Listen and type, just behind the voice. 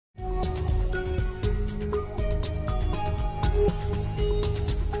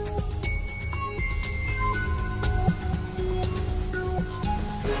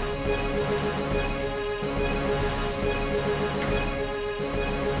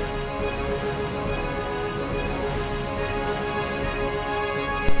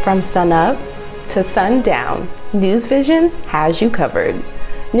From sunup to sundown, NewsVision has you covered.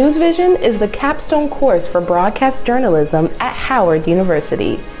 NewsVision is the capstone course for broadcast journalism at Howard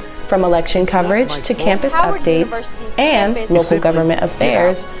University. From election coverage to campus updates and local government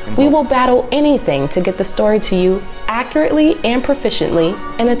affairs, we will battle anything to get the story to you accurately and proficiently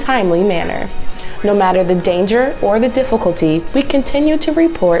in a timely manner. No matter the danger or the difficulty, we continue to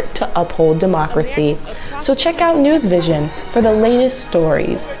report to uphold democracy. So check out NewsVision for the latest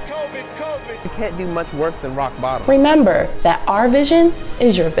stories. You can't do much worse than rock bottom. Remember that our vision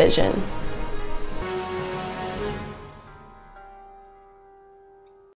is your vision.